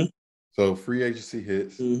 Mm-hmm. So free agency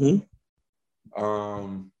hits. Mm-hmm.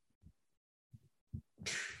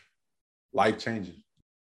 Life changing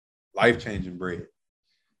bread.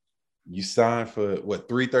 You signed for what,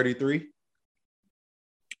 333?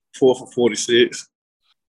 4 for 46.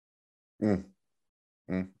 And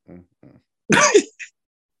I'm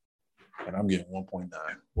getting 1.9.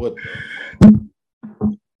 What the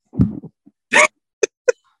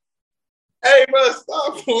Hey, bro,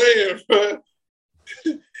 stop playing, bro.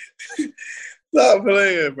 Stop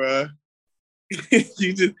playing, bro.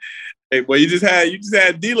 you just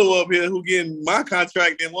had D'Lo up here who getting my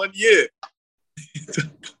contract in 1 year.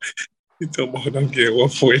 You talking about I'm getting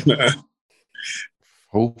 1.9.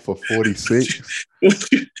 4 for 46.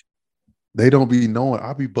 They don't be knowing.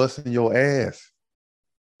 I'll be busting your ass.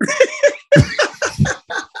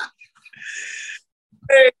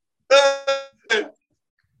 Hey,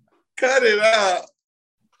 cut it out.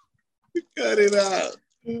 Cut it out.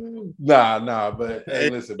 Nah. But hey,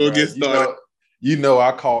 listen, We'll bro. get started.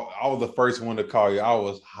 I was the first one to call you. I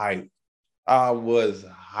was hyped.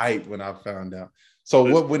 When I found out. So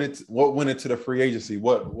what went into the free agency?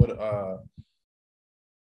 What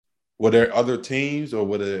were there other teams, or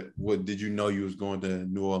what did you know you was going to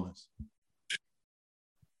New Orleans?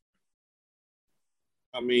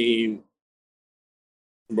 I mean,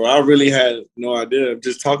 bro, I really had no idea.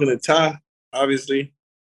 Just talking to Ty, obviously.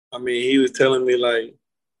 I mean, he was telling me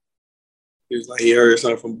he heard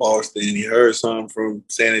something from Boston, he heard something from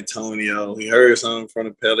San Antonio, he heard something from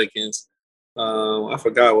the Pelicans. I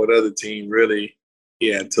forgot what other team really he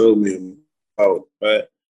had told me about, but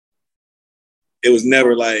it was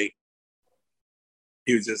never like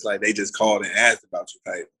he was just like they just called and asked about you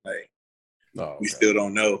type. Like we still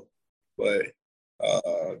don't know, but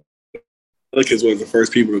Pelicans was the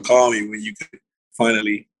first people to call me when you could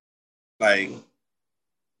finally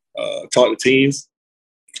talk to teams.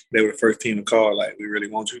 They were the first team to call. Like we really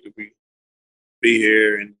want you to be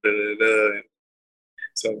here and da da da. And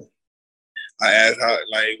so I asked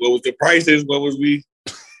what was the prices? What was we?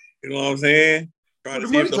 You know what I'm saying? Trying to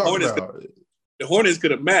see if the Hornets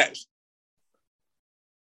could have matched.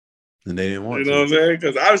 And they didn't want to. You know what I'm saying?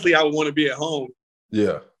 Because obviously I would want to be at home.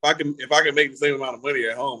 Yeah. If I can make the same amount of money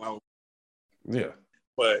at home, I would. Yeah.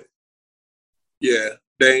 But yeah,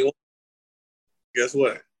 they ain't. Guess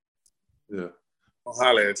what? Yeah. I'll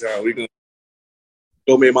holler at y'all. We gonna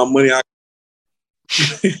go make my money out.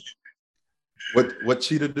 What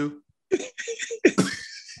Cheetah do?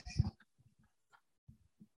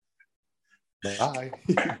 Bye.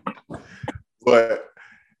 But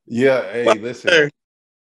yeah, hey, listen.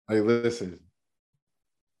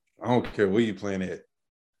 I don't care where you playing at.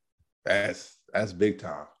 That's big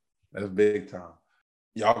time. That's big time.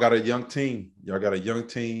 Y'all got a young team.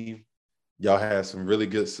 Y'all had some really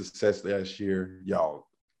good success last year. Y'all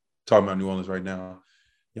talking about New Orleans right now.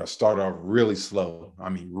 Y'all started off really slow. I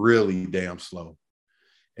mean, really damn slow.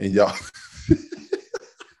 And y'all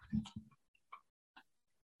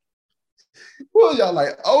well, y'all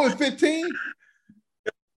like 0-15?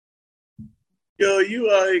 Yo, you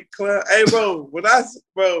are a clown. Hey, bro,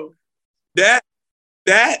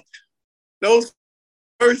 those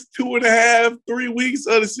first 2.5, 3 weeks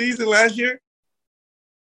of the season last year,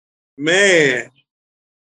 man,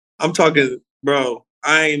 I'm talking, bro,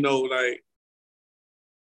 I ain't know,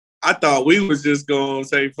 I thought we was just going to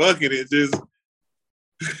say, fuck it, and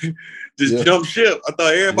just jump ship. I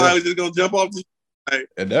thought everybody was just going to jump off the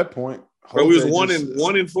at that point, bro, we was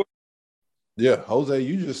 1-4. Yeah, Jose,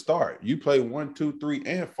 you just start. You play 1, 2, 3,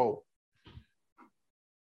 and 4.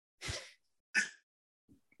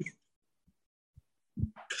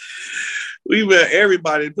 We met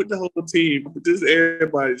everybody, put the whole team, just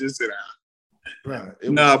everybody just said,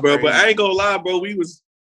 nah, bro. But I ain't gonna lie, bro.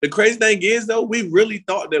 The crazy thing is though, we really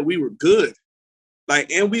thought that we were good.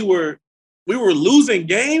 And we were losing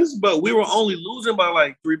games, but we were only losing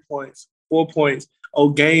by 3 points, 4 points. Oh,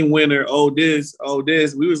 game winner. Oh, this.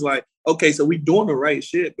 We was like, okay, so we doing the right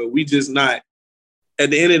shit, but we just not.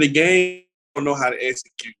 At the end of the game, we don't know how to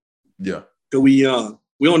execute. Yeah. Because we young.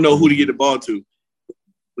 We don't know who to get the ball to.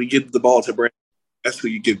 We get the ball to Brandon. That's who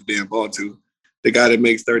you get the damn ball to. The guy that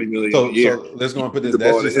makes $30 million a year. So let's go and put this.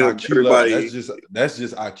 That's just IQ level. That's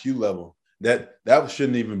just IQ level. That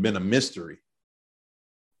shouldn't even been a mystery.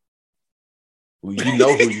 Well, you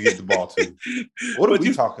know who you get the ball to. What do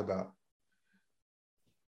we talk about?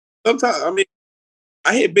 Sometimes, I mean,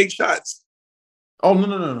 I hit big shots. Oh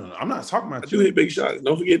no! I'm not talking about you. I do hit big shots.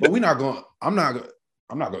 Don't forget. But we're not going. I'm not going.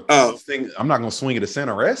 I'm not going to swing it to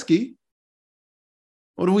Sanareski.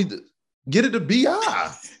 What do we do? Get it to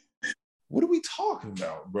BI. What are we talking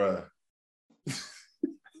about, bruh?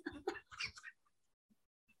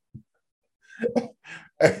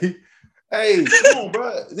 hey, come on,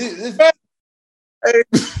 bro. This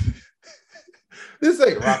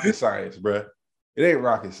ain't rocket science, bruh. It ain't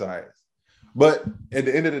rocket science. But at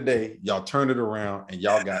the end of the day, y'all turned it around and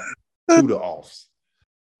y'all got 2 to offs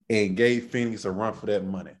and gave Phoenix a run for that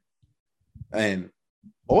money. And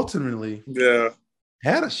ultimately,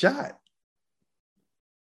 had a shot.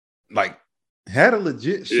 Had a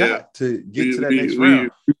legit shot to get to that next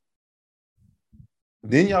round.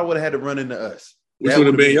 Then y'all would have had to run into us. Which would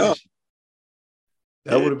have been y'all.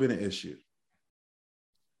 That would have been an issue.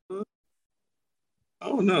 I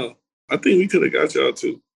don't know. I think we could have got y'all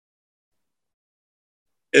too.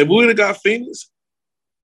 If we would have got Phoenix,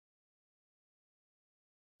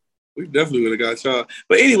 we definitely would have got y'all.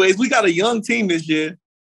 But anyways, we got a young team this year.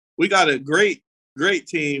 We got a great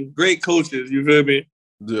team, great coaches. You feel me?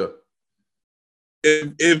 Yeah.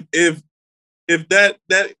 If that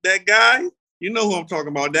guy You know who I'm talking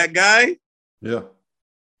about? That guy, Yeah.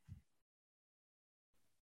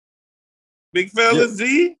 big fella Yeah.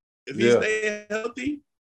 Z. If he Yeah. stay healthy,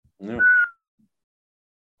 Yeah.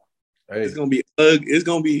 Hey, it's gonna be ugly. It's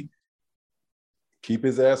gonna be keep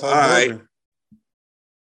his ass off all right. bourbon.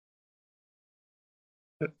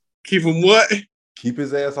 Keep him what? Keep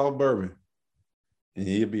his ass off bourbon, and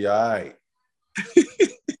he'll be all right.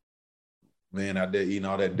 Man, out there eating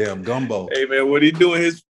all that damn gumbo. Hey man, what he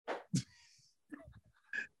doing?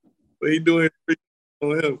 What he doing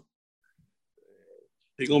on him?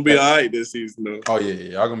 He gonna be all right this season though. Oh yeah,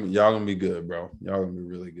 y'all gonna be good, bro. Y'all gonna be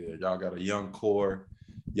really good. Y'all got a young core.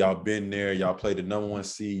 Y'all been there. Y'all played the number 1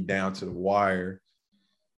 seed down to the wire,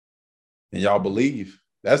 and y'all believe.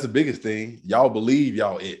 That's the biggest thing. Y'all believe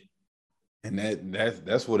y'all it, and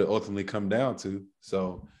that's what it ultimately come down to.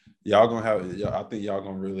 So y'all gonna have. I think y'all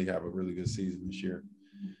gonna really have a really good season this year.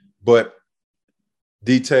 But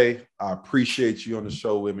DT, I appreciate you on the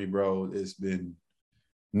show with me, bro. It's been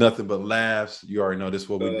nothing but laughs. You already know this is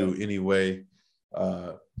what we do anyway.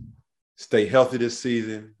 Stay healthy this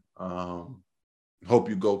season. Hope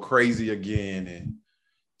you go crazy again and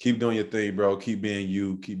keep doing your thing, bro. Keep being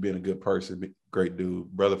you. Keep being a good person. Great dude.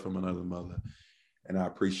 Brother from another mother. And I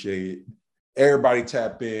appreciate it. Everybody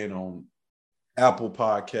tap in on Apple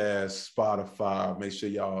Podcasts, Spotify. Make sure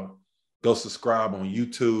y'all go subscribe on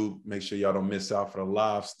YouTube. Make sure y'all don't miss out for the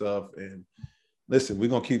live stuff. And listen, we're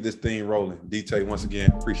going to keep this thing rolling. DT, once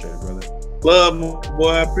again, appreciate it, brother. Love, boy.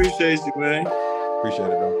 I appreciate you, man.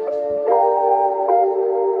 Appreciate it, bro.